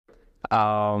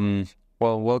Well,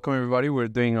 welcome everybody. We're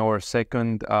doing our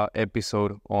second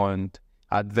episode on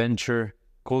adventure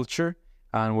culture,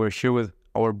 and we're here with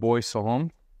our boy Sohom.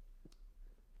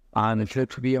 And it's good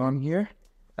to be on here.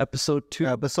 Episode 2.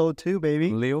 Episode 2,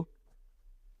 baby. Leo.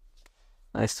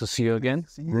 Nice to see you again,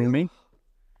 See you. Rumi.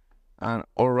 And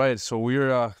all right, so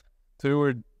today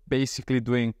we're basically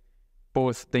doing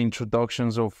both the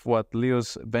introductions of what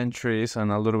Leo's venture is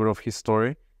and a little bit of his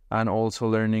story, and also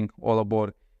learning all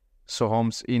about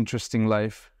Sohom's interesting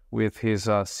life with his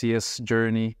CS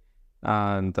journey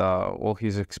and all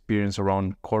his experience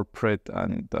around corporate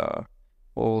and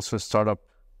also startup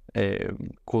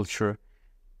culture.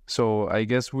 So I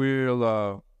guess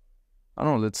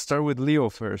let's start with Leo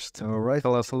first. All right.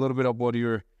 Tell us a little bit about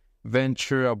your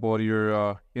venture, about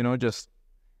your, just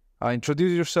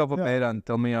introduce yourself a bit and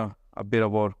tell me a bit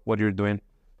about what you're doing.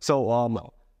 So,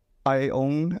 I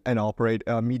own and operate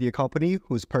a media company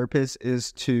whose purpose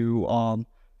is to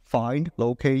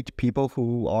locate people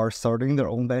who are starting their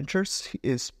own ventures,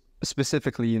 is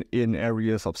specifically in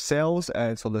areas of sales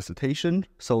and solicitation.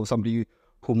 So somebody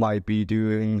who might be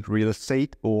doing real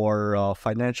estate or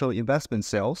financial investment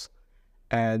sales,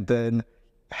 and then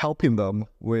helping them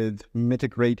with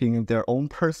mitigating their own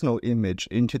personal image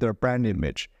into their brand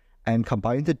image, and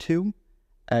combine the two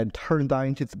and turn that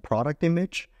into the product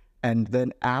image, and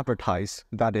then advertise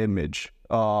that image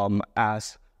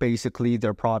as basically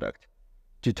their product,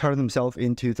 to turn themselves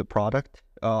into the product,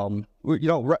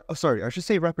 I should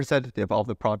say representative of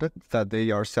the product that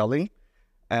they are selling.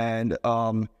 And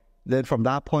then from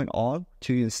that point on,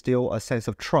 to instill a sense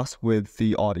of trust with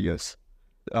the audience,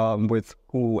 with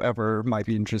whoever might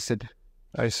be interested.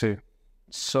 I see.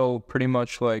 So pretty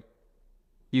much like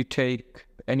you take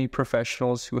any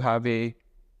professionals who have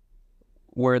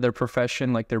where their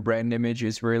profession, like their brand image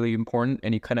is really important,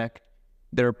 and you connect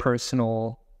their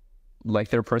personal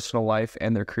life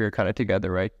and their career kind of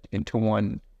together, right? Into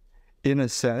one. In a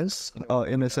sense,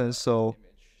 so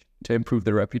to improve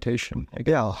their reputation. I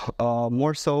guess. yeah,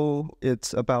 more so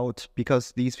it's about,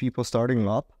 because these people starting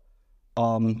up,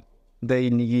 they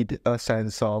need a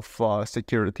sense of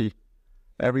security.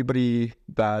 Everybody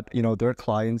that, their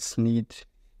clients need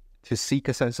to seek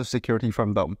a sense of security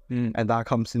from them. And that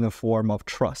comes in the form of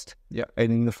trust. Yeah.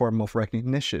 And in the form of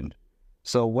recognition.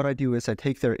 So what I do is I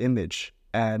take their image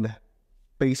and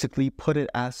basically put it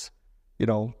as,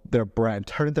 their brand,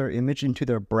 turn their image into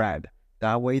their brand.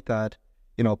 That way that,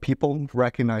 people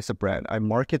recognize the brand. I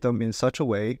market them in such a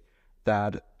way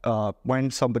that when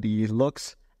somebody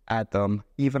looks at them,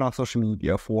 even on social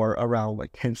media for around like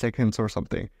 10 seconds or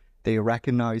something, they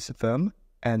recognize them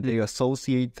and they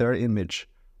associate their image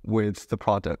with the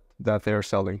product that they're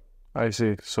selling. I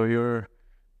see. So you're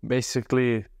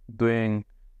basically doing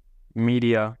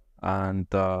media and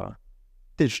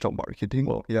Digital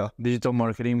marketing. digital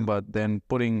marketing, but then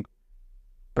putting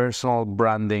personal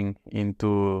branding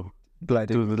into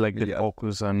the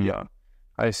focus. And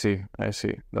I see.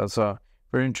 That's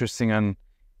very interesting. And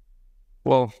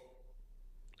well,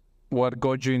 what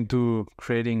got you into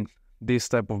creating this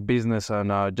type of business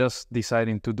and just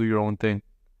deciding to do your own thing?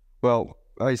 Well,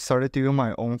 I started doing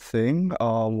my own thing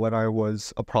when I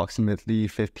was approximately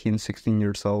 15, 16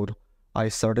 years old. I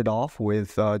started off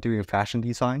with doing fashion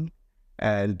design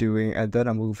and then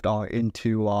I moved on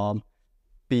into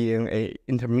being a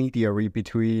intermediary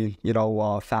between,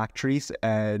 factories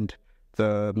and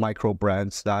the micro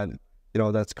brands that,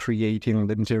 that's creating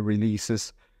limited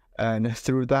releases. And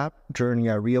through that journey,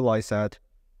 I realized that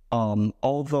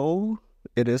although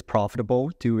it is profitable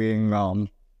doing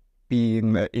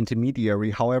being an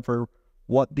intermediary, however,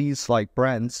 what these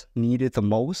brands needed the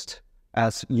most,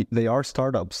 as they are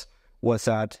startups, was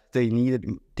that they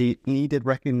needed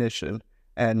recognition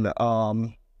and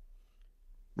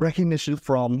recognition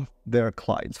from their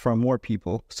clients, from more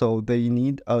people. So they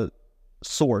need a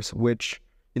source which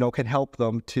can help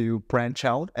them to branch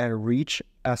out and reach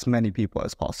as many people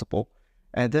as possible.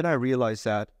 And then I realized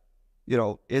that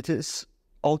it is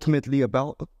ultimately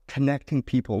about connecting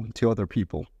people to other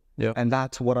people. Yeah. And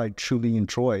that's what I truly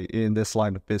enjoy in this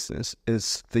line of business,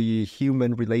 is the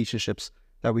human relationships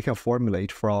that we can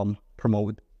formulate from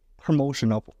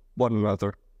promotion of one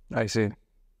another. I see.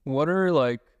 What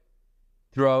are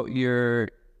throughout your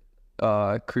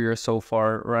career so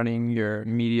far, running your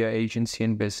media agency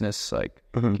and business,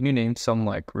 can you name some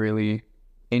really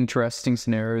interesting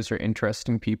scenarios or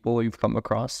interesting people you've come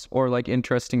across, or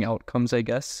interesting outcomes, I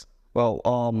guess? Well,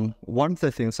 one of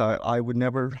the things I would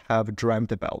never have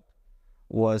dreamt about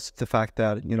was the fact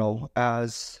that,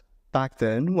 as back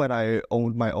then when I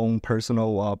owned my own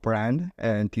personal brand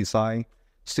and design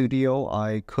studio,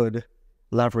 I could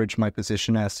leverage my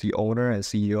position as the owner and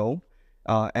CEO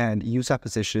and use that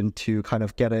position to kind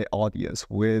of get an audience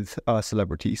with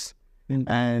celebrities.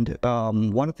 And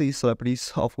one of these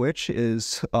celebrities of which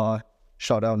is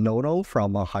shout out Nono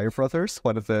from Higher Brothers,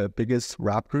 one of the biggest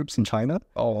rap groups in China.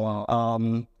 Oh,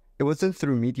 wow. It wasn't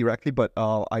through me directly, but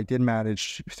I did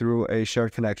manage through a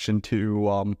shared connection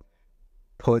to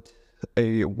put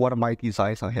one of my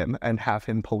designs on him and have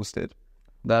him posted.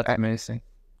 That's amazing.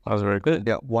 That was very good.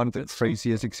 Yeah, one of the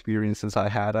craziest experiences I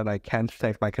had, and I can't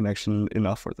thank my connection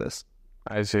enough for this.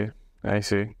 I see.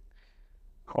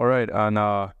 All right, and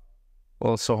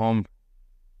well, Sohom,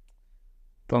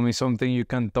 tell me something you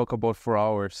can talk about for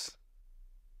hours.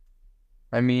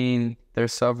 I mean,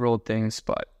 there's several things,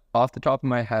 but off the top of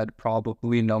my head,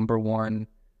 probably number one,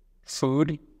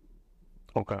 food.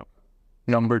 Okay.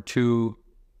 Number two,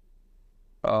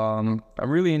 I'm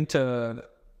really into,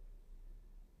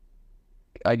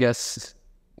 I guess,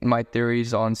 my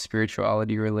theories on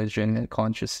spirituality, religion, and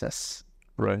consciousness.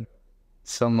 Right.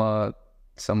 Some like,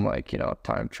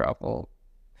 time travel,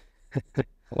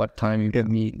 what time you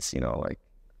means, like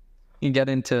you get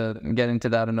into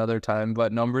that another time.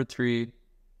 But number three, I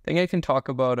think I can talk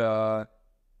about I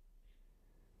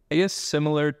guess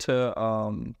similar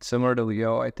to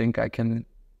Leo, I think I can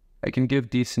give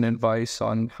decent advice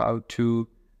on how to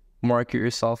market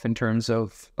yourself in terms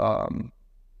of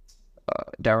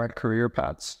direct career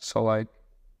paths. So like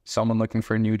someone looking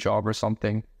for a new job or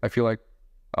something, I feel like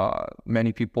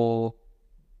many people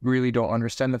really don't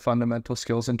understand the fundamental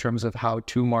skills in terms of how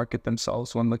to market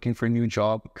themselves when looking for a new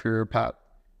job, career path,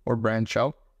 or branch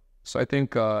out. So I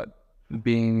think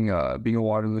being a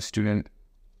Waterloo student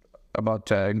about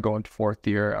to go into fourth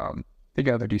year, I think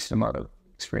I have a decent amount of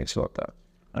experience about that.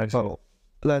 So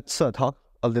let's talk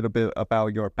a little bit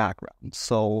about your background.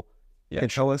 So can you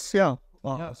show us? So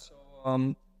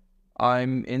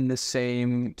I'm in the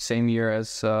same year as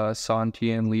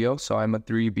Santi and Leo, so I'm a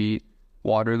 3B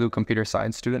Waterloo computer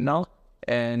science student now.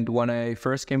 And when I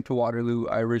first came to Waterloo,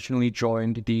 I originally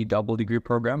joined the double degree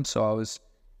program. So I was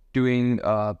doing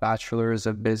bachelor's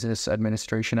of business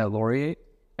administration at Laurier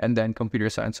and then computer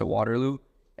science at Waterloo.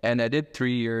 And I did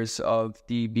 3 years of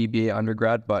the BBA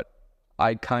undergrad, but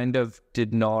I kind of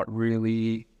did not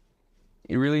really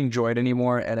enjoy it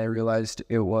anymore. And I realized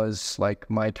it was like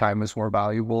my time was more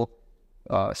valuable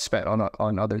spent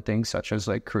on other things such as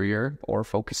like career or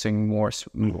focusing more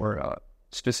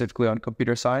specifically on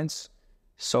computer science.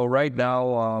 So right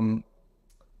now,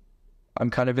 I'm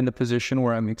kind of in the position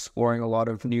where I'm exploring a lot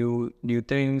of new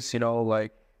things,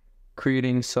 like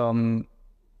creating some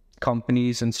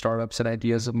companies and startups and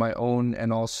ideas of my own,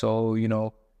 and also,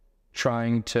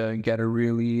 trying to get a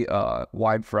really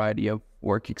wide variety of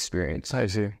work experience. I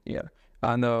see. Yeah.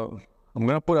 And I'm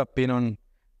gonna put a pin on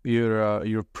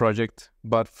your project,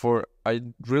 but I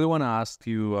really want to ask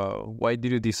you, why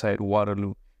did you decide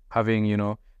Waterloo,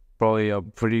 having probably a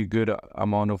pretty good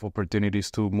amount of opportunities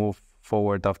to move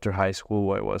forward after high school?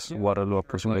 Why was Waterloo a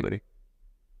possibility?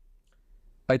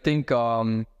 I think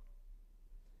the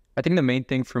main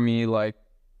thing for me, like,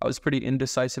 I was pretty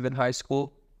indecisive in high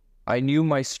school. I knew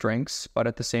my strengths, but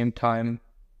at the same time,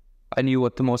 I knew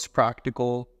what the most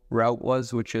practical route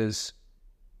was, which is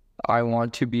I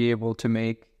want to be able to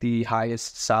make the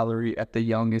highest salary at the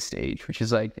youngest age, which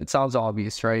is like, it sounds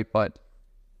obvious, right? But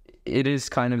it is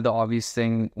kind of the obvious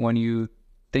thing. When you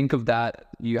think of that,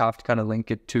 you have to kind of link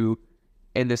it to,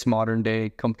 in this modern day,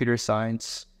 computer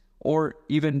science, or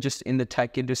even just in the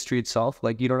tech industry itself.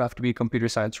 Like, you don't have to be a computer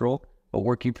science role, but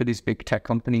working for these big tech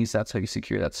companies, that's how you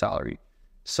secure that salary.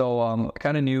 So I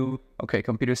kind of knew, okay,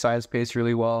 computer science pays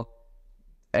really well.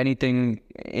 Anything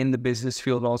in the business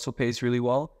field also pays really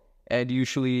well. And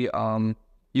usually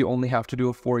you only have to do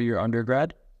a 4-year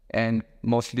undergrad. And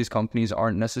most of these companies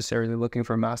aren't necessarily looking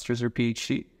for a master's or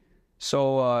PhD.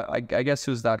 So I guess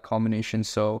it was that combination.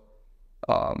 So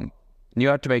knew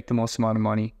I had to make the most amount of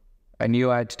money. I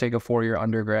knew I had to take a 4-year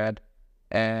undergrad.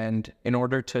 And in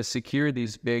order to secure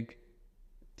these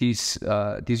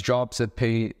jobs that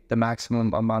pay the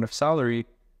maximum amount of salary,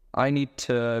 I need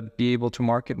to be able to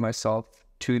market myself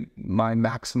to my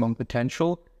maximum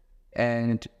potential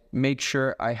and make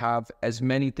sure I have as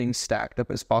many things stacked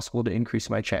up as possible to increase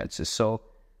my chances. So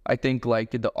I think like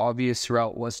the obvious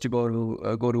route was to go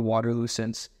to Waterloo,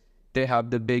 since they have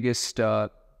the biggest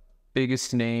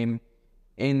name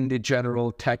in the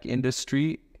general tech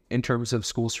industry in terms of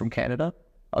schools from Canada,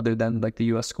 other than like the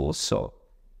US schools. So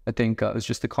I think it was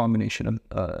just a combination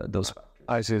of those factors.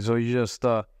 I see. So you just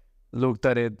looked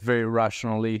at it very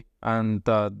rationally and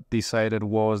decided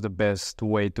what was the best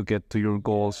way to get to your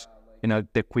goals in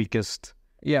the quickest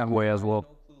way as well.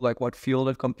 Like what field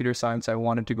of computer science I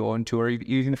wanted to go into, or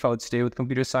even if I would stay with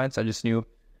computer science, I just knew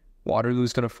Waterloo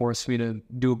is going to force me to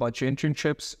do a bunch of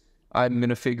internships. I'm going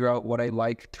to figure out what I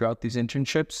like throughout these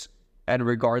internships. And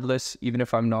regardless, even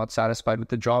if I'm not satisfied with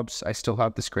the jobs, I still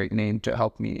have this great name to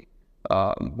help me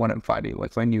when I'm finding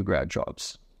like my new grad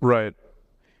jobs. Right.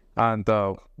 And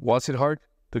was it hard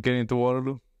to get into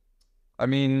Waterloo? I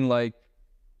mean, like,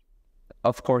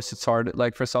 of course it's hard.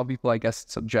 Like for some people, I guess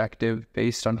it's subjective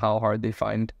based on how hard they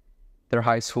find their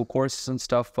high school courses and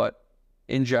stuff. But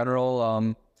in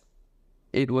general,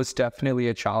 it was definitely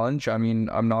a challenge. I mean,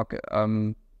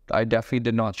 I definitely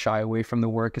did not shy away from the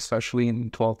work, especially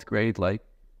in 12th grade. Like,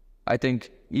 I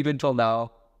think even till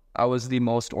now, I was the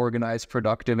most organized,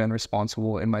 productive, and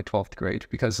responsible in my 12th grade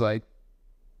because, like,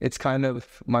 it's kind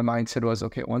of, my mindset was,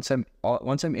 okay, once I'm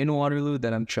in Waterloo,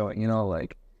 then I'm chilling, you know,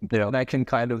 like, Yeah. and I can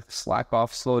kind of slack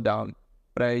off, slow down.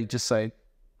 But I just, like,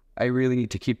 I really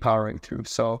need to keep powering through.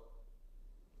 So,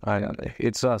 And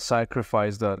it's a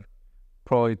sacrifice that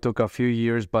probably took a few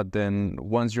years, but then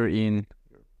once you're in,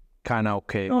 kind of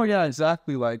okay. oh yeah,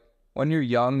 exactly. Like when you're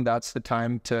young, that's the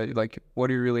time to like, what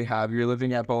do you really have? You're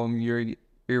living at home.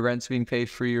 Your rent's being paid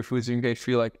for. Your food's being paid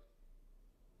for. Like,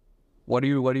 what do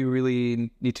you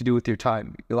really need to do with your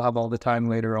time? You'll have all the time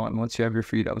later on once you have your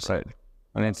freedom. Right.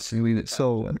 And it's really the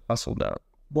So, hustle down.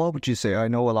 what would you say? I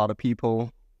know a lot of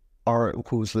people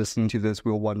who's listening to this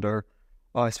will wonder,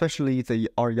 especially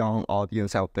our young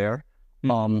audience out there,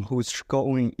 who's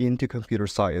going into computer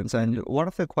science. And one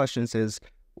of the questions is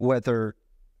whether,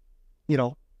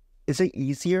 is it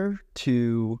easier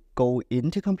to go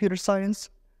into computer science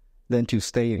than to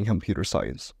stay in computer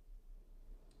science?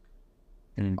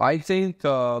 I think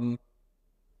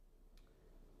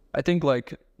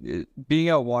like being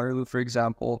at Waterloo, for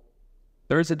example,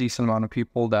 there's a decent amount of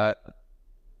people that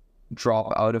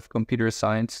drop out of computer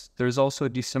science. There's also a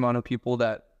decent amount of people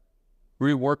that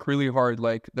work really hard.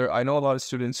 Like I know a lot of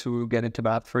students who get into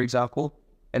math, for example,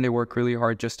 and they work really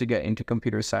hard just to get into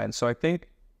computer science. So I think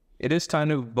it is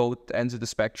kind of both ends of the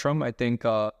spectrum. I think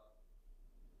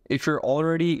if you're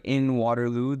already in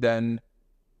Waterloo, then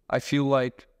I feel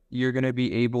like you're gonna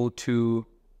be able to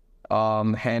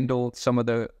handle some of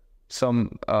the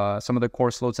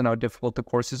course loads and how difficult the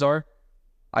courses are.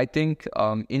 I think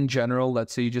in general,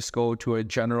 let's say you just go to a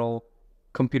general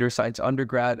computer science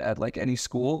undergrad at like any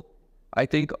school, I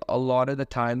think a lot of the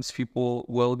times people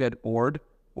will get bored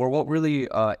or won't really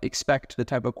expect the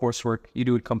type of coursework you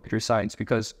do with computer science,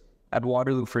 because at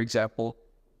Waterloo, for example,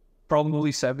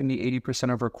 probably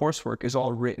 70-80% of our coursework is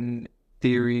all written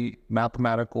theory,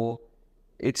 mathematical.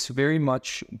 It's very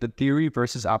much the theory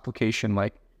versus application.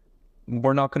 Like,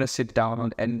 we're not going to sit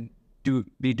down and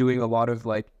be doing a lot of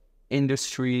like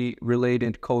industry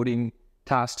related coding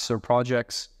tasks or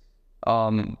projects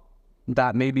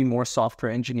that may be more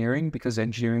software engineering, because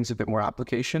engineering is a bit more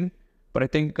application. But I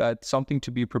think something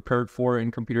to be prepared for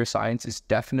in computer science is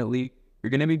definitely you're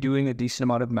going to be doing a decent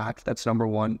amount of math. That's number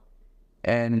one.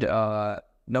 And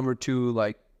number two,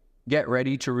 like, get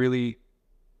ready to really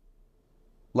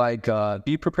like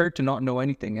be prepared to not know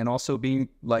anything, and also being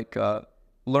like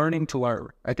learning to learn.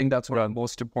 I think that's one of the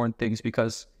most important things,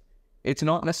 because it's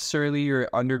not necessarily your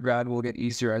undergrad will get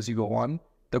easier as you go on.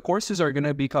 The courses are going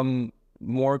to become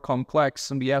more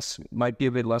complex, and yes, might be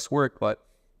a bit less work, but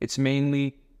it's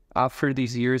mainly after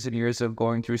these years and years of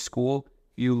going through school,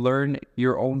 you learn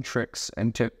your own tricks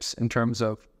and tips in terms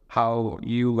of how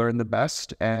you learn the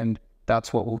best, and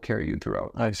that's what will carry you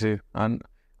throughout. I see. And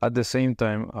at the same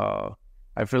time,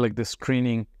 I feel like the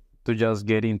screening to just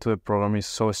get into a program is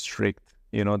so strict.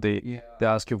 You know, they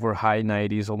ask you for high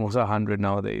 90s, almost 100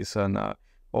 nowadays, and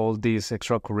all these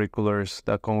extracurriculars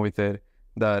that come with it.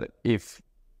 That if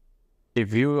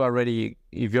you're already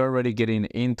getting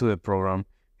into the program,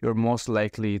 you're most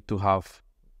likely to have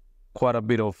quite a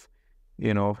bit of,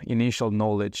 initial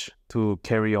knowledge to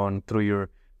carry on through your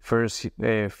first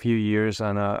few years,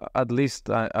 and at least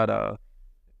at a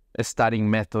studying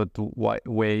method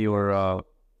way or.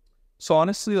 So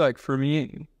honestly, like for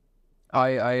me,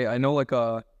 I know like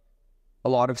a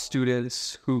lot of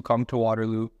students who come to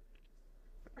Waterloo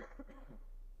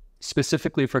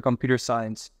specifically for computer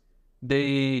science.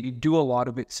 They do a lot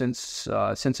of it since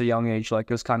a young age.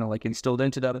 Like, it was kind of like instilled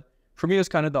into them. For me, it was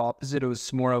kind of the opposite. It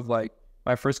was more of like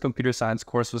my first computer science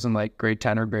course was in like grade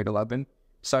 10 or grade 11.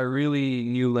 So I really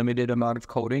knew limited amount of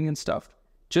coding and stuff,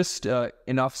 just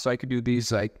enough so I could do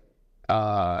these like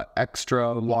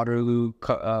extra Waterloo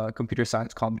computer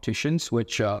science competitions,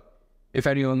 which if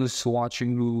anyone is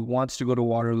watching who wants to go to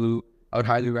Waterloo, I would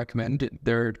highly recommend it.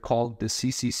 They're called the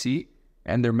CCC,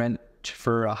 and they're meant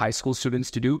for high school students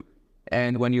to do.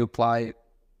 And when you apply,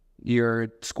 your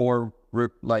score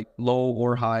like low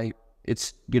or high,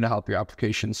 it's gonna help your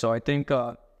application. So I think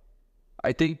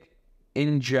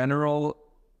in general,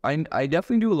 I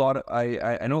definitely do a lot of,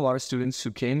 I know a lot of students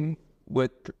who came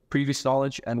with previous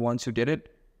knowledge and ones who didn't.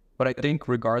 But I think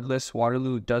regardless,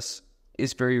 Waterloo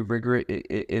is very rigorous.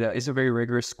 It is a very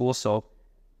rigorous school. So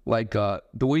like the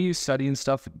way you study and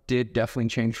stuff did definitely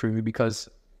change for me, because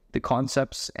the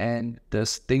concepts and the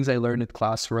things I learned in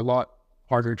class were a lot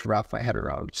harder to wrap my head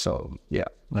around. So yeah.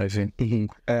 I see.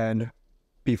 And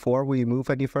before we move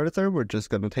any further, we're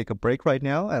just going to take a break right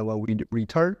now. And when we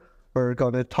return, we're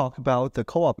going to talk about the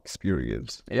co-op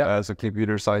experience as a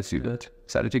computer science student.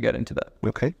 Excited to get into that.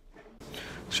 Okay.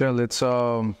 Sure, let's...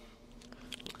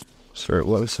 Sorry,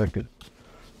 1 second.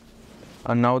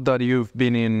 And now that you've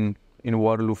been in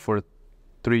Waterloo for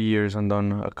 3 years and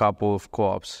done a couple of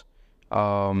co-ops,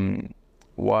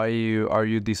 why are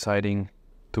you deciding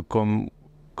to come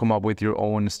up with your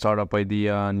own startup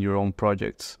idea and your own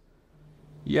projects?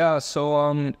 Yeah,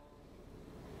 so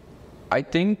I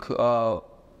think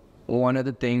one of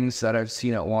the things that I've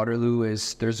seen at Waterloo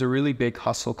is there's a really big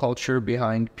hustle culture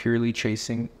behind purely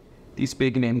chasing these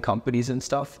big name companies and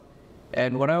stuff.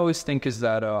 And what I always think is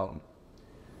that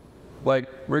like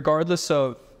regardless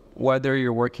of whether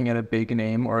you're working at a big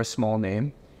name or a small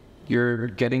name, you're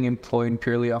getting employed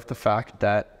purely off the fact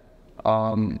that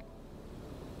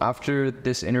after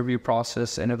this interview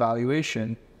process and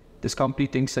evaluation, this company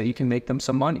thinks that you can make them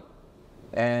some money.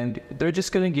 And they're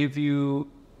just going to give you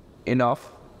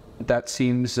enough that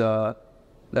seems, that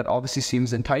obviously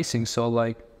seems enticing. So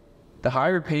like the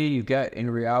higher pay you get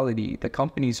in reality, the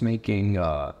company's making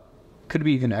could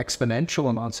be even exponential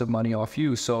amounts of money off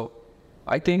you. So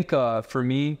I think for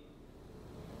me,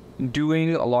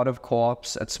 doing a lot of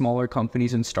co-ops at smaller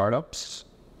companies and startups,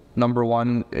 number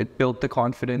one, it built the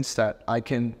confidence that I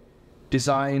can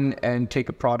design and take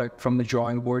a product from the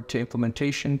drawing board to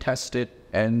implementation, test it,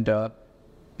 and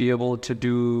be able to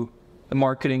do the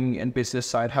marketing and business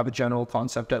side, have a general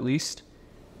concept at least.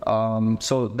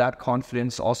 So that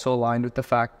confidence also aligned with the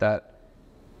fact that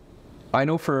I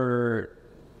know for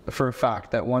a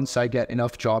fact that once I get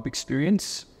enough job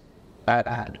experience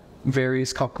at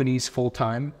various companies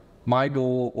full-time, my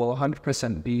goal will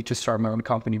 100% be to start my own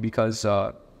company, because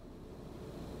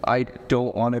I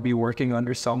don't want to be working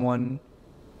under someone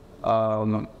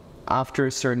after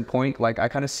a certain point. Like I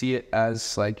kind of see it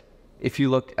as like, if you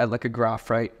look at like a graph,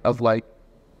 right, of like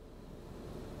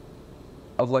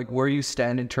where you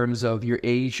stand in terms of your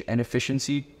age and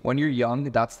efficiency. When you're young,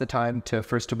 that's the time to,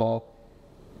 first of all,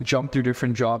 jump through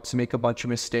different jobs, make a bunch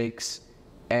of mistakes,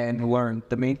 and learn.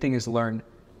 The main thing is learn.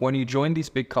 When you join these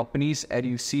big companies and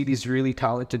you see these really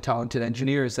talented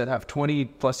engineers that have 20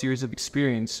 plus years of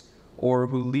experience, or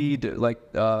who lead like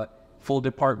full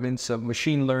departments of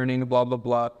machine learning, blah, blah,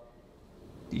 blah,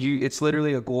 it's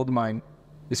literally a gold mine,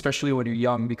 especially when you're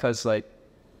young, because like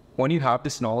when you have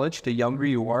this knowledge, the younger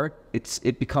you are,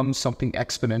 it becomes something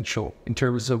exponential in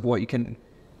terms of what you can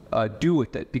do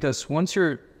with it. Because once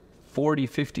you're 40,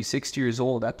 50, 60 years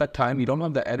old, at that time, you don't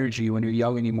have the energy when you're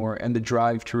young anymore and the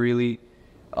drive to really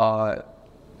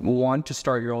want to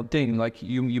start your own thing. Like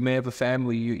you may have a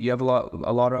family, you have a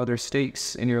lot of other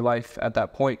stakes in your life at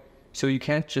that point. So you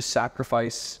can't just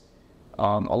sacrifice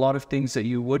a lot of things that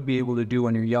you would be able to do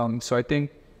when you're young. So I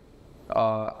think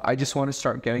I just want to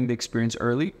start getting the experience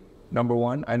early. Number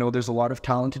one, I know there's a lot of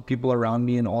talented people around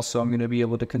me, and also I'm going to be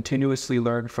able to continuously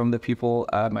learn from the people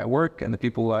at my work and the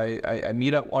people I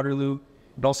meet at Waterloo.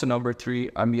 And also number three,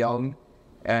 I'm young,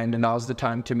 and now's the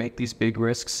time to make these big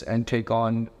risks and take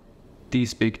on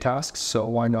these big tasks. So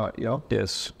why not, you know?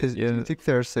 Yes. Do you think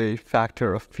there's a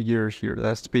factor of fear here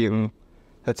that's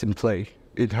in play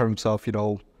in terms of, you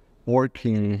know,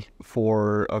 working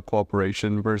for a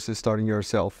corporation versus starting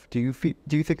yourself? Do you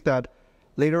think that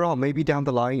later on, maybe down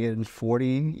the line in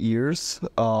 40 years,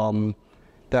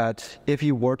 that if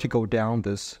you were to go down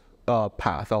this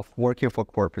path of working for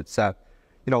corporates, that,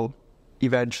 you know,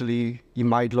 eventually you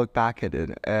might look back at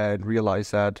it and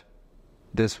realize that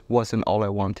this wasn't all I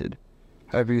wanted?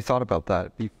 Have you thought about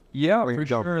that? Yeah, for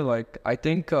sure. Like, I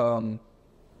think the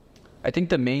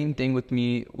main thing with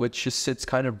me, which just sits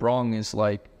kind of wrong, is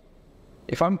like,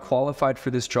 if I'm qualified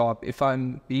for this job, if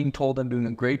I'm being told I'm doing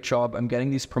a great job, I'm getting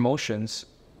these promotions,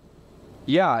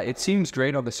 yeah, it seems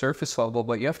great on the surface level,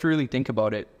 but you have to really think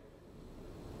about it.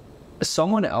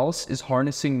 Someone else is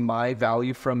harnessing my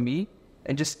value from me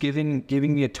and just giving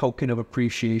me a token of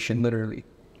appreciation, literally.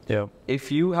 Yeah.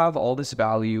 If you have all this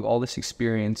value, all this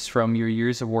experience from your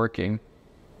years of working,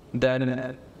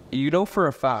 then you know for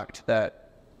a fact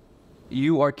that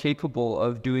you are capable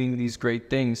of doing these great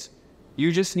things.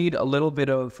 You just need a little bit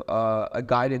of a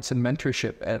guidance and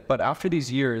mentorship. But after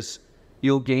these years,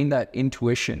 you'll gain that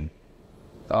intuition.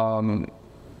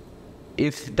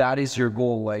 if that is your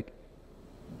goal, like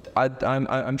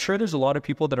I'm sure there's a lot of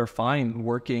people that are fine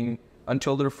working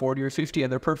until they're 40 or 50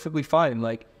 and they're perfectly fine.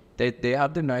 Like they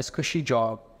have their nice cushy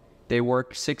job. They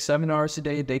work 6-7 hours a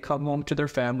day. They come home to their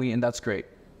family and that's great.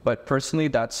 But personally,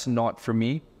 that's not for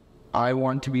me. I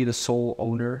want to be the sole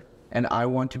owner and I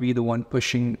want to be the one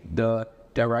pushing the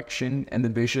direction and the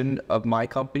vision of my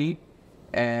company.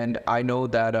 And I know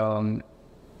that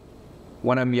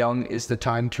when I'm young is the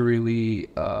time to really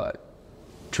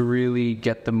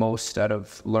get the most out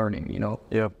of learning, you know?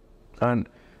 Yeah. And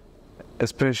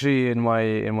especially in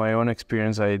my own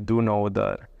experience, I do know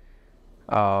that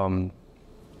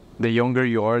the younger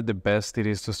you are, the best it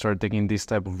is to start taking these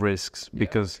type of risks,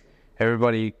 because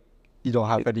everybody, You don't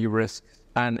have any risks.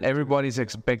 and everybody's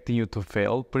expecting you to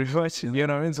fail pretty much, you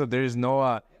know what I mean? So there is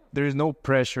no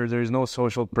pressure, there is no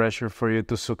social pressure for you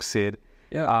to succeed.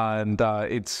 And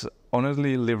it's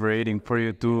honestly liberating for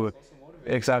you to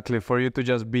for you to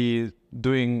just be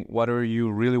doing whatever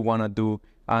you really want to do.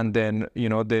 And then, you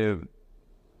know, the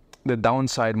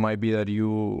downside might be that you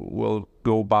will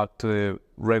go back to the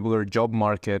regular job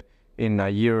market in a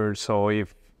year or so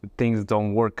if things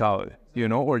don't work out, you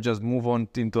know, or just move on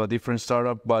into a different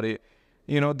startup. But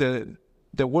the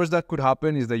worst that could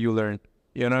happen is that you learn,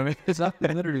 you know what I mean?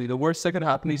 Exactly. Literally, the worst that can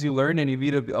happen is you learn and you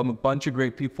meet a bunch of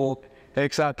great people.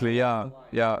 Exactly. Yeah.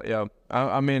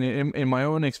 I mean, in my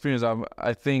own experience,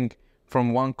 I think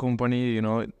from one company, you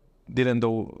know, didn't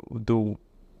do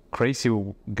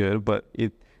crazy good, but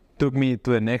it took me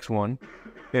to the next one,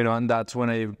 you know, and that's when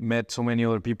I met so many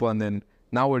other people, and then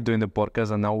now we're doing the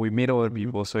podcast, and now we meet other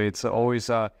people. So it's always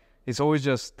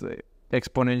just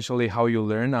exponentially how you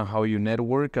learn and how you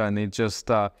network, and it just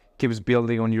keeps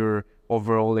building on your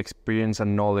overall experience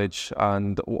and knowledge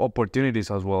and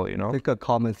opportunities as well, you know? I think a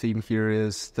common theme here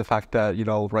is the fact that, you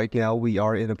know, right now we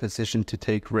are in a position to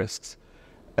take risks.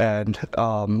 And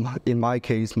in my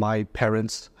case, my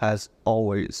parents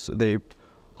they've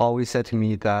always said to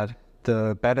me that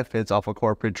the benefits of a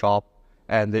corporate job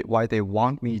and why they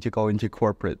want me to go into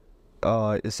corporate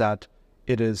is that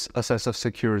it is a sense of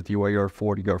security where you're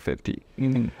 40 or 50.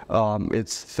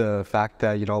 It's the fact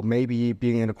that, you know, maybe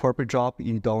being in a corporate job,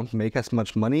 you don't make as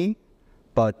much money,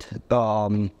 but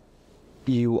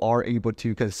you are able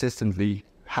to consistently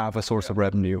have a source of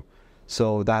revenue.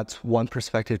 So that's one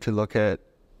perspective to look at,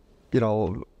 you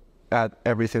know, at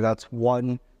everything. That's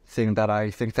one thing that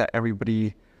I think that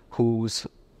everybody who's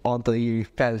on the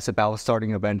fence about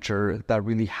starting a venture that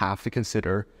really have to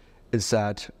consider is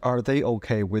that, are they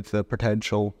okay with the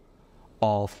potential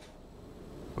of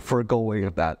foregoing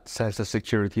that sense of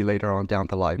security later on down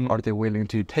the line? Are they willing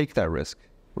to take that risk?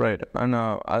 Right. And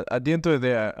at the end of the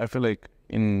day, I feel like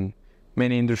in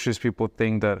many industries, people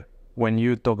think that when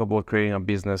you talk about creating a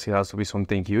business, it has to be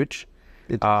something huge.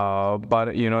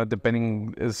 But, you know,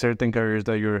 depending certain careers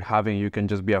that you're having, you can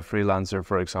just be a freelancer,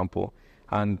 for example,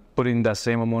 and put in the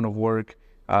same amount of work,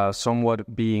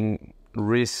 somewhat being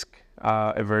risk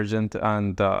avergent,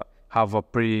 and have a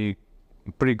pretty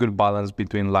good balance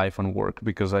between life and work,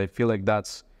 because I feel like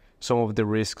that's some of the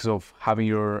risks of having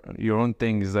your own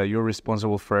thing, is that you're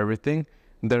responsible for everything.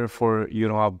 Therefore, you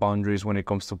don't have boundaries when it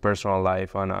comes to personal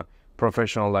life and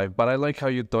professional life. But I like how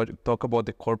you talk about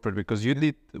the corporate, because you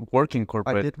did work in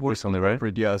corporate. I did work recently, in right?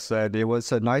 Corporate, yes, and it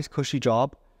was a nice cushy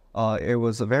job. It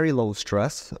was a very low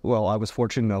stress. Well, I was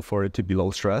fortunate enough for it to be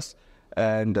low stress.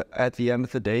 And at the end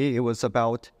of the day, it was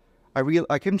about,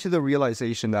 I came to the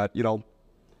realization that, you know,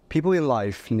 people in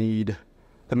life need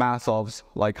the Maslow's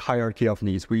like hierarchy of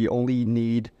needs. We only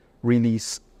need really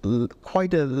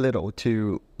quite a little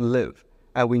to live,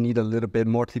 and we need a little bit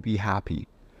more to be happy.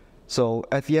 So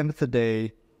at the end of the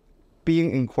day,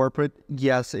 being in corporate,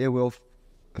 yes, it will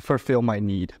fulfill my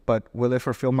need, but will it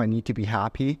fulfill my need to be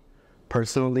happy?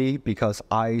 Personally, because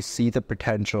I see the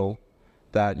potential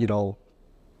that, you know,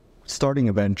 starting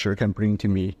a venture can bring to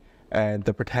me, and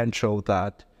the potential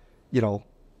that, you know,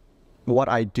 what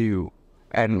I do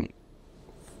and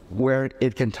where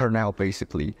it can turn out,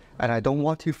 basically. And I don't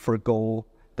want to forgo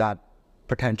that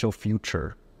potential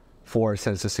future for a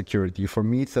sense of security. For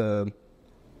me, the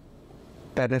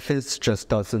benefits just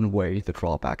doesn't weigh the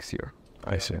drawbacks here.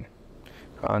 I see.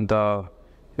 And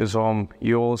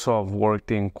you also have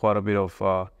worked in quite a bit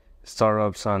of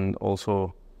startups and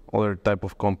also other type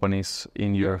of companies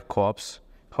in your co-ops.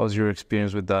 How's your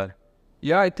experience with that?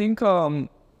 Yeah, I think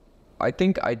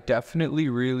I definitely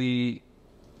really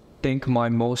think my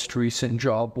most recent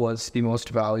job was the most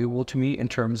valuable to me, in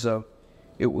terms of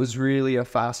it was really a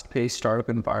fast-paced startup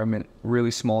environment, really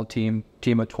small team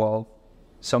of 12.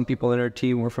 Some people in our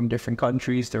team were from different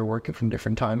countries. They're working from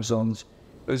different time zones.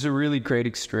 It was a really great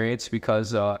experience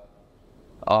because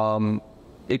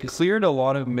it cleared a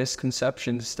lot of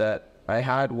misconceptions that I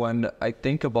had when I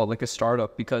think about like a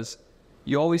startup, because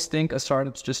you always think a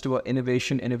startup's just about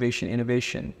innovation, innovation,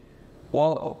 innovation.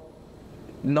 Well,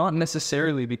 not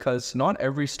necessarily, because not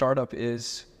every startup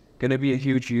is going to be a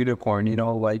huge unicorn, you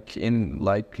know, like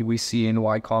we see in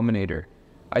Y Combinator.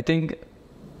 I think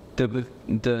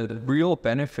the real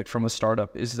benefit from a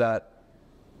startup is that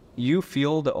you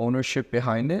feel the ownership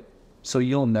behind it, so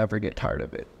you'll never get tired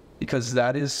of it, because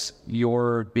that is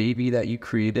your baby that you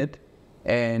created,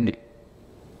 and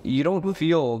you don't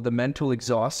feel the mental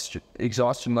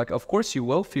exhaustion. Like, of course you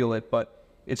will feel it, but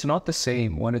it's not the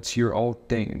same when it's your own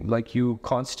thing. Like, you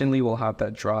constantly will have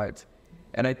that drive.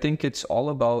 And I think it's all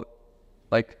about,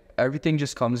 like, everything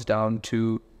just comes down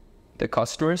to the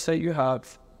customers that you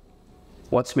have,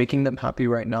 what's making them happy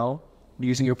right now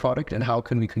using your product, and how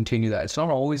can we continue that. It's not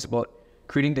always about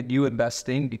creating the new and best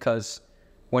thing, because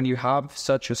when you have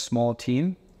such a small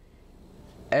team,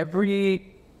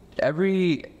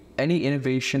 any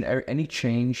innovation or any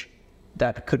change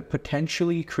that could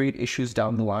potentially create issues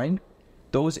down the line,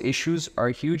 those issues are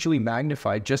hugely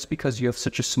magnified just because you have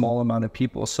such a small amount of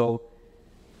people. So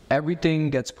everything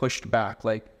gets pushed back.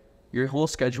 Like, your whole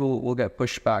schedule will get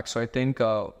pushed back. So I think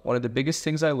one of the biggest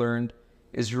things I learned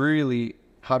is really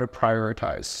how to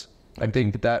prioritize. I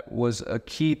think that was a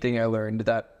key thing I learned,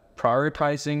 that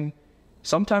prioritizing,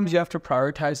 sometimes you have to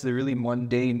prioritize the really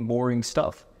mundane, boring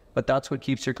stuff, but that's what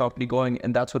keeps your company going,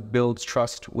 and that's what builds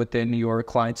trust within your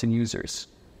clients and users.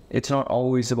 It's not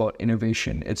always about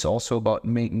innovation. It's also about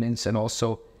maintenance, and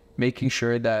also making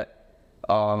sure that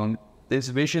this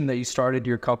vision that you started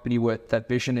your company with, that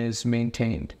vision is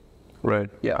maintained. Right.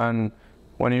 Yeah. And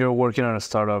when you're working on a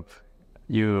startup,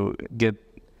 you get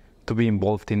to be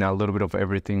involved in a little bit of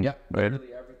everything. Yeah, right?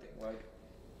 Literally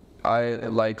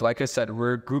everything. Like I said,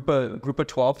 we're a group of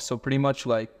 12, so pretty much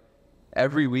like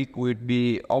every week would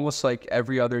be almost like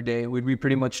every other day we'd be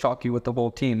pretty much talking with the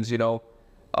whole teams, you know.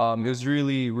 It was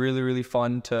really, really, really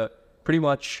fun to pretty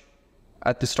much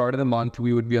at the start of the month,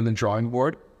 we would be on the drawing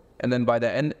board. And then by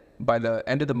the end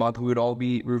of the month, we would all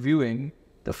be reviewing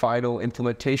the final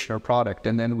implementation or product.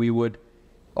 And then we would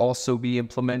also be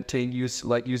implementing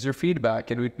user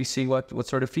feedback, and we'd be seeing what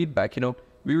sort of feedback, you know.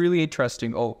 It'd be really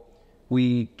interesting. Oh,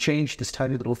 we changed this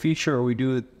tiny little feature, or we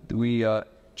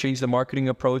change the marketing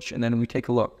approach, and then we take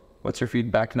a look. What's your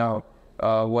feedback now?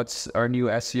 What's our new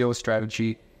SEO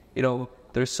strategy? You know,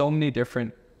 there's so many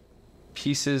different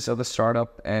pieces of the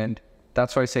startup, and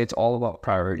that's why I say it's all about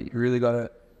priority. You really got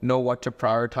to know what to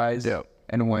prioritize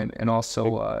and when, and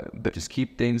also just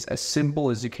keep things as simple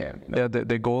as you can. You know? Yeah,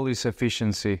 the goal is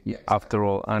efficiency, after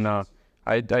all. And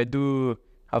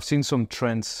I've seen some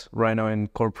trends right now in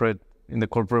the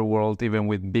corporate world, even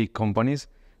with big companies,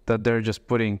 that they're just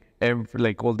putting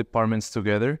all departments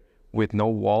together with no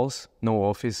walls, no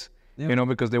office. You know,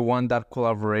 because they want that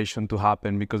collaboration to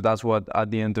happen, because that's what at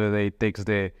the end of the day takes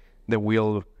the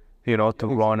wheel, you know, to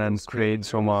run and create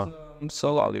some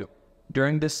value.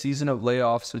 During this season of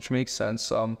layoffs, which makes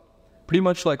sense, pretty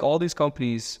much like all these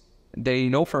companies, they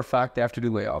know for a fact they have to do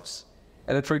layoffs.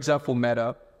 And then, for example,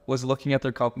 Meta was looking at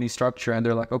their company structure, and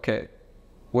they're like, okay,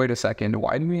 wait a second,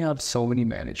 why do we have so many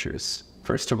managers?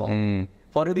 First of all,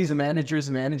 what are these managers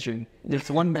managing?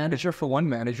 There's one manager for one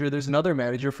manager. There's another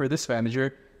manager for this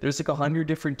manager. There's like 100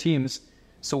 different teams.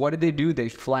 So what did they do? They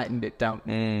flattened it down.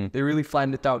 They really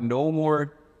flattened it down. No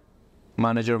more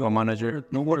manager for manager.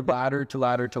 No more ladder to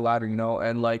ladder to ladder, you know?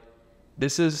 And like,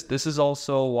 this is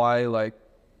also why, like,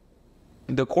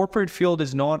 the corporate field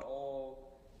is not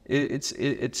all,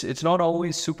 it's not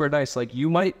always super nice. Like, you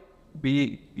might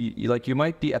be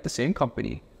at the same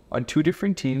company on two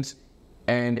different teams,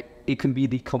 and it can be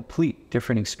the complete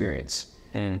different experience.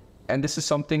 And this is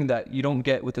something that you don't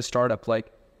get with a startup.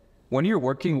 Like, when you're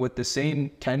working with the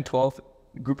same 10, 12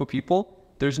 group of people,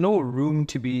 there's no room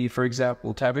to be, for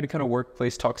example, to have any kind of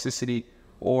workplace toxicity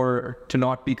or to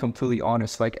not be completely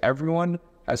honest. Like, everyone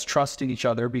has trust in each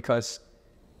other, because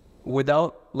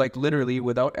without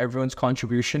everyone's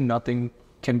contribution, nothing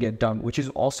can get done, which is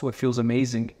also what feels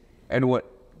amazing. And what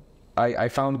I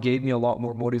found gave me a lot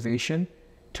more motivation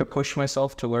to push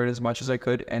myself to learn as much as I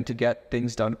could and to get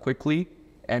things done quickly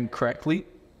and correctly,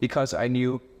 because I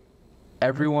knew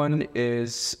everyone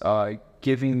is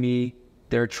giving me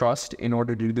their trust in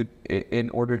order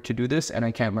to do this, and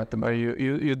I can't let them.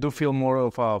 You do feel more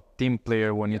of a team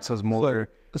player when it's a smaller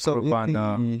group. In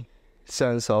the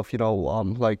sense of, you know,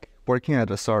 like working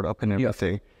at a startup and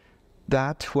everything,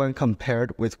 that when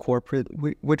compared with corporate,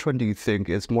 which one do you think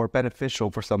is more beneficial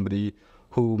for somebody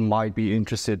who might be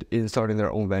interested in starting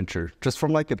their own venture, just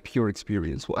from like a pure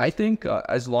experience? I think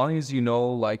as long as you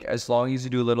know, like as long as you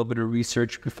do a little bit of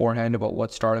research beforehand about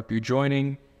what startup you're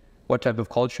joining, what type of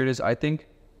culture it is, I think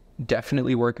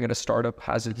definitely working at a startup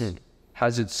has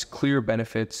its clear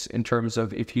benefits in terms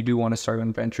of if you do want to start a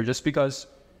venture, just because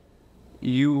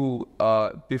you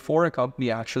before a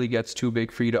company actually gets too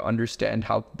big for you to understand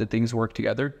how the things work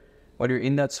together, when you're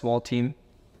in that small team,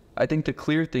 I think the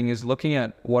clear thing is looking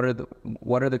at what are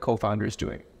the co-founders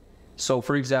doing. So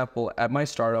for example, at my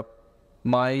startup,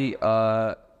 my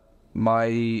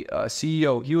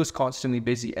CEO, he was constantly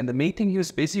busy, and the main thing he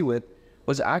was busy with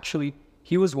was actually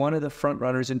he was one of the front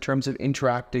runners in terms of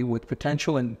interacting with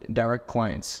potential and direct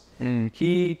clients.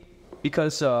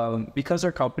 Because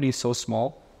our company is so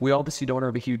small, we obviously don't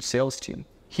have a huge sales team.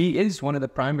 He is one of the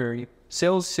primary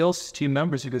sales team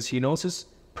members because he knows his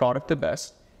product the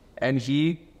best, and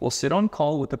he will sit on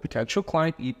call with a potential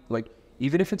client,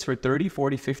 even if it's for 30,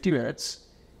 40, 50 minutes,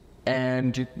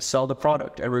 and sell the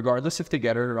product. And regardless if they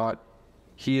get it or not,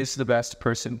 he is the best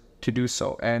person to do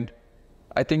so. And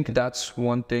I think that's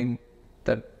one thing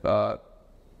that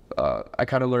I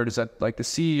kind of learned, is that like the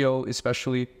CEO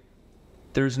especially,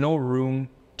 there's no room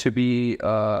to be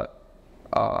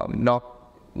not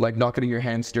getting your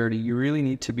hands dirty. You really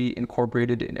need to be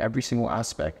incorporated in every single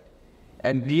aspect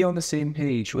and be on the same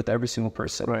page with every single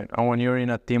person. Right. And when you're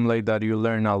in a team like that, you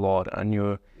learn a lot, and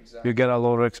you get a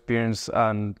lot of experience,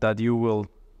 and that you will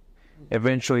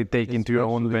eventually take into your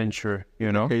own venture,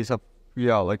 you know? Case of,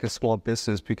 like a small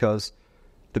business, because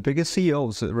the biggest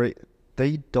CEOs, right,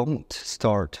 they don't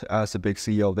start as a big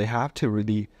CEO. They have to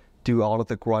really do all of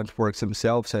the grunt works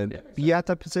themselves and be at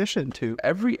that position too.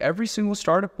 Every single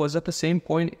startup was at the same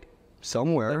point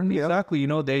somewhere. Exactly. You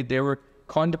know, they were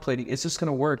contemplating, is this going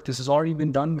to work? This has already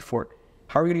been done before.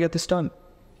 How are we going to get this done?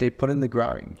 They put in the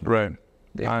grind. Right.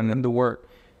 They put in the work.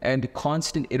 And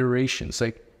constant iterations.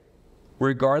 Like,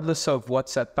 regardless of what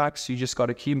setbacks, you just got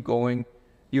to keep going.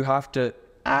 You have to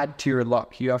add to your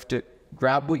luck. You have to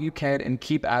grab what you can and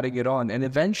keep adding it on. And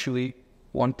eventually,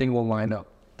 one thing will line up.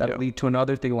 That'll lead to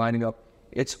another thing lining up.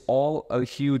 It's all a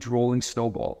huge rolling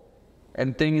snowball.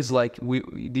 And the thing is, like,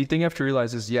 the thing you have to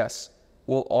realize is, yes,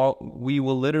 we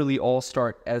will literally all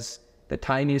start as the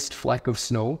tiniest fleck of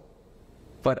snow.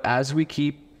 But as we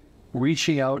keep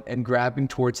reaching out and grabbing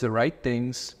towards the right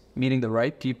things, meeting the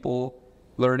right people,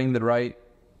 learning the right,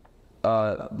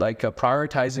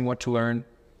 prioritizing what to learn,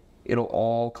 it'll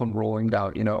all come rolling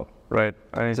down, you know? Right.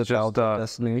 And it's just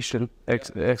destination.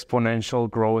 Exponential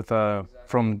growth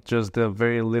from just the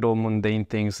very little mundane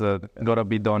things that gotta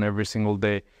be done every single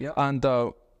day. Yeah. And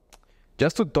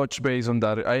just to touch base on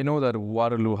that, I know that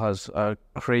Waterloo has a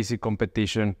crazy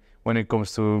competition when it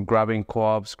comes to grabbing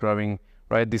co-ops, grabbing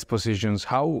these positions.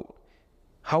 How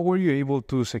were you able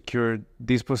to secure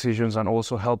these positions and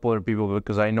also help other people?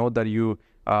 Because I know that you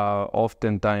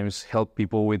oftentimes help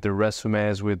people with their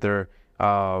resumes, with their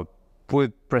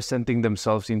with presenting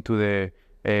themselves into the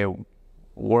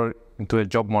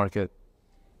job market.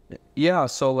 Yeah,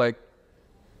 so like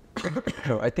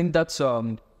I think that's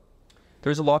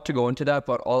there's a lot to go into that,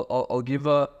 but I'll give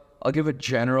a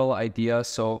general idea.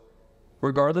 So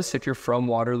regardless if you're from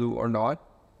Waterloo or not,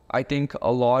 I think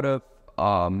a lot of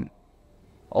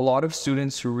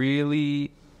students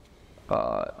really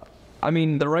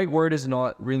the right word is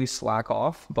not really slack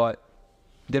off, but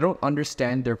they don't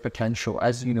understand their potential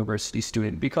as a university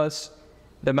student, because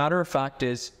the matter of fact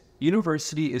is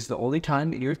university is the only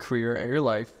time in your career and your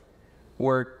life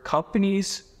where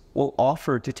companies will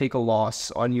offer to take a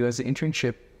loss on you as an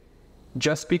internship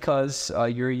just because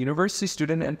you're a university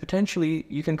student and potentially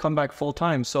you can come back full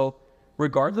time. So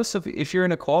regardless of if you're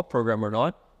in a co-op program or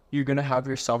not, you're going to have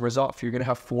your summers off. You're going to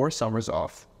have 4 summers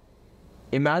off.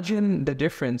 Imagine the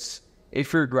difference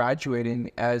if you're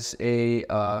graduating as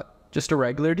just a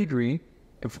regular degree,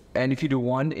 if you do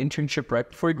 1 internship right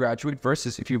before you graduate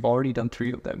versus if you've already done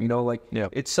 3 of them,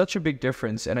 It's such a big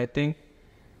difference. And I think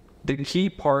the key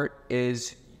part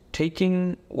is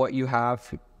taking what you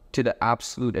have to the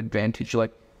absolute advantage,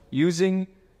 like using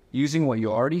what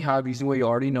you already have, using what you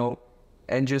already know,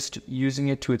 and just using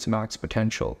it to its max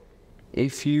potential.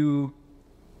 If you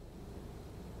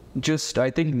I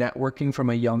think networking from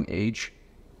a young age,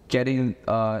 getting,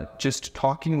 just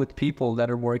talking with people that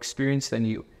are more experienced than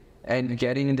you and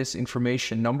getting this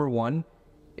information, number one,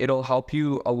 it'll help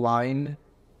you align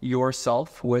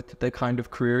yourself with the kind of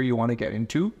career you want to get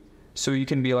into. So you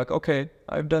can be like, okay,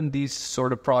 I've done these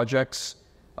sort of projects.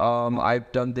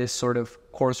 I've done this sort of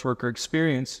coursework or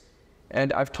experience.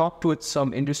 And I've talked with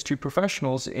some industry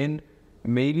professionals in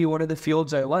maybe one of the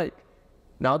fields I like.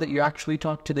 Now that you actually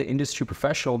talk to the industry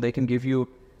professional, they can give you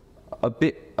a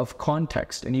bit of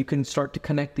context, and you can start to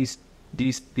connect these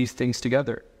things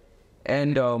together.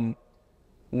 And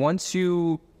once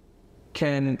you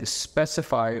can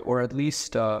specify, or at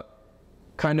least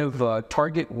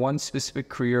target one specific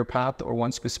career path or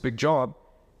one specific job,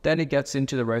 then it gets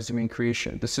into the resume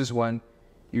creation. This is when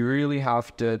you really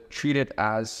have to treat it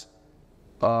as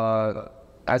an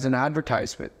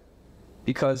advertisement,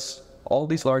 because all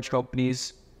these large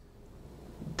companies,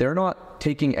 they're not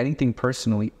taking anything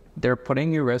personally. They're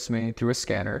putting your resume through a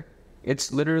scanner.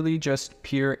 It's literally just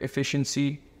pure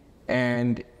efficiency,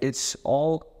 and it's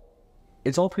all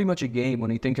pretty much a game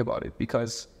when you think about it,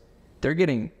 because they're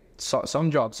getting some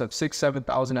jobs have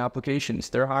 6,000-7,000 applications.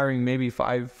 They're hiring maybe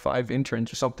five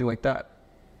interns or something like that.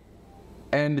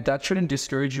 And that shouldn't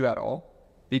discourage you at all,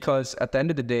 because at the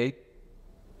end of the day,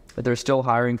 they're still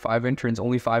hiring 5 interns.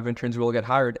 Only 5 interns will get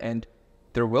hired, and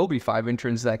there will be 5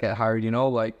 interns that get hired,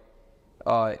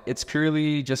 it's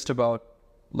purely just about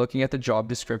looking at the job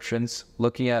descriptions,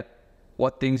 looking at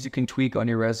what things you can tweak on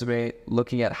your resume,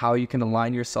 looking at how you can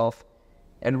align yourself,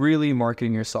 and really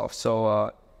marketing yourself.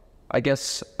 So I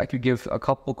guess I could give a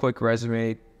couple quick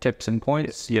resume tips and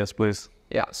points. Yes, please.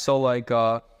 Yeah, so I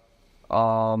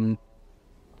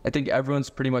think everyone's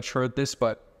pretty much heard this,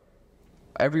 but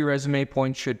every resume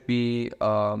point should be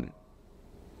kind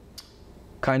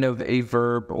of a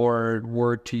verb or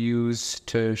word to use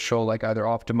to show either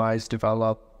optimize,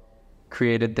 develop,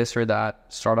 created this or that.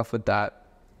 Start off with that.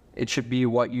 It should be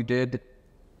what you did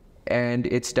and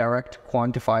its direct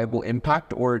quantifiable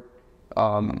impact, or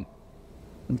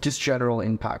just general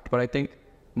impact. But I think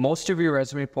most of your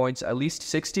resume points, at least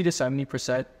 60 to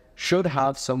 70%, should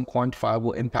have some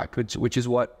quantifiable impact, which is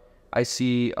what I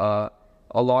see a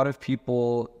lot of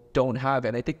people don't have.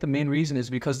 And I think the main reason is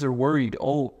because they're worried,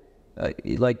 how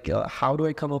do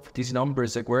I come up with these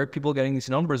numbers? Where are people getting these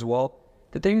numbers? Well,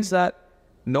 the thing is that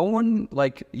no one,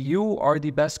 you are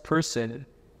the best person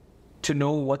to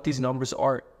know what these numbers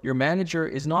are. Your manager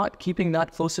is not keeping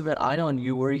that close of an eye on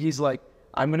you, where he's like,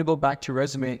 I'm going to go back to your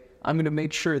resume. I'm going to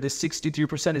make sure this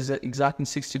 63% is exactly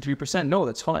 63%. No,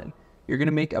 that's fine. You're going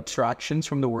to make abstractions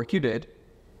from the work you did.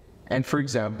 And for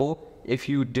example, if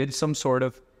you did some sort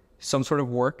of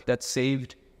work that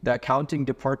saved the accounting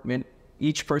department,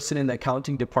 each person in the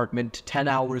accounting department, 10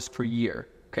 hours per year.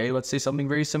 Okay, let's say something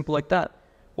very simple like that.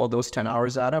 Well, those 10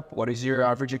 hours add up. What does your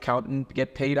average accountant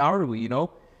get paid hourly?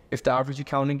 If the average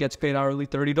accountant gets paid hourly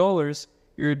 $30,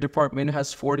 your department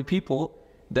has 40 people,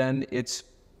 then it's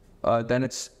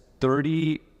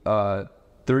 30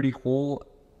 whole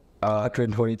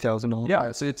 $120,000.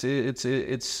 Yeah, so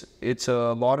it's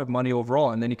a lot of money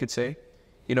overall. And then you could say,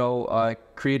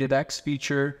 created X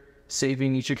feature,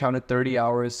 saving each accountant 30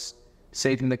 hours,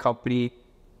 saving the company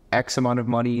X amount of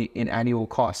money in annual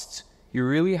costs. You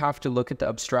really have to look at the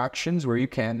abstractions where you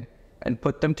can and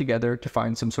put them together to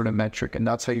find some sort of metric. And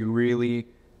that's how you really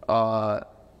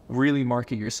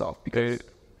market yourself. Because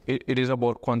it is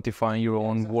about quantifying your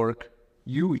own work.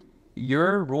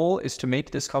 Your role is to make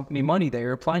this company money that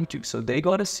you're applying to. So they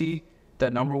got to see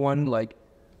that, number one,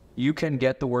 you can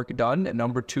get the work done. And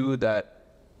number two, that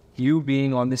you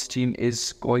being on this team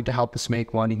is going to help us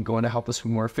make money, going to help us be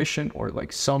more efficient, or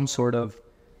some sort of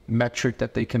metric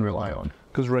that they can rely on.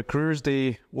 Because recruiters,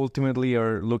 they ultimately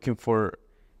are looking for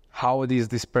how is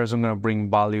this person going to bring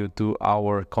value to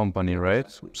our company, right?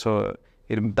 So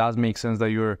it does make sense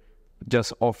that you're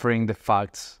just offering the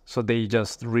facts, so they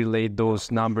just relate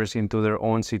those numbers into their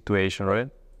own situation, right?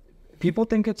 People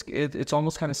think it's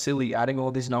almost kind of silly adding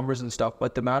all these numbers and stuff,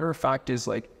 but the matter of fact is,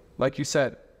 like you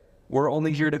said, we're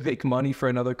only here to make money for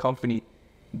another company.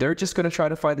 They're just going to try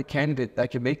to find the candidate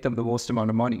that can make them the most amount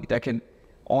of money, that can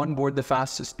onboard the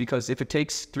fastest. Because if it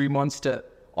takes 3 months to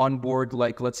onboard,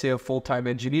 let's say a full-time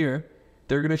engineer,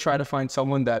 they're going to try to find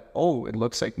someone that, it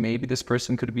looks like maybe this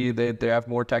person could be, they have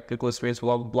more technical experience,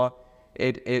 blah, blah, blah.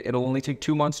 It'll only take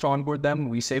 2 months to onboard them.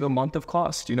 We save a month of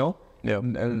cost, Yeah.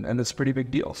 And it's a pretty big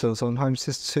deal. So sometimes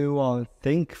just to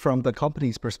think from the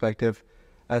company's perspective,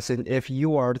 as in if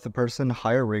you are the person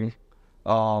hiring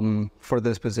for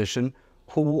this position,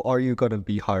 who are you going to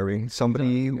be hiring?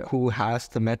 Somebody who has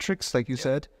the metrics, like you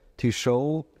said, to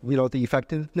show, the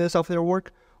effectiveness of their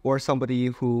work, or somebody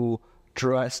who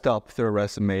dressed up their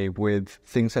resume with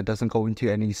things that doesn't go into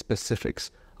any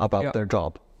specifics about their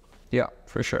job. Yeah,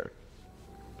 for sure.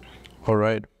 All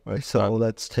right. So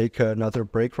let's take another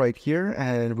break right here,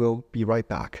 and we'll be right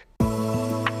back.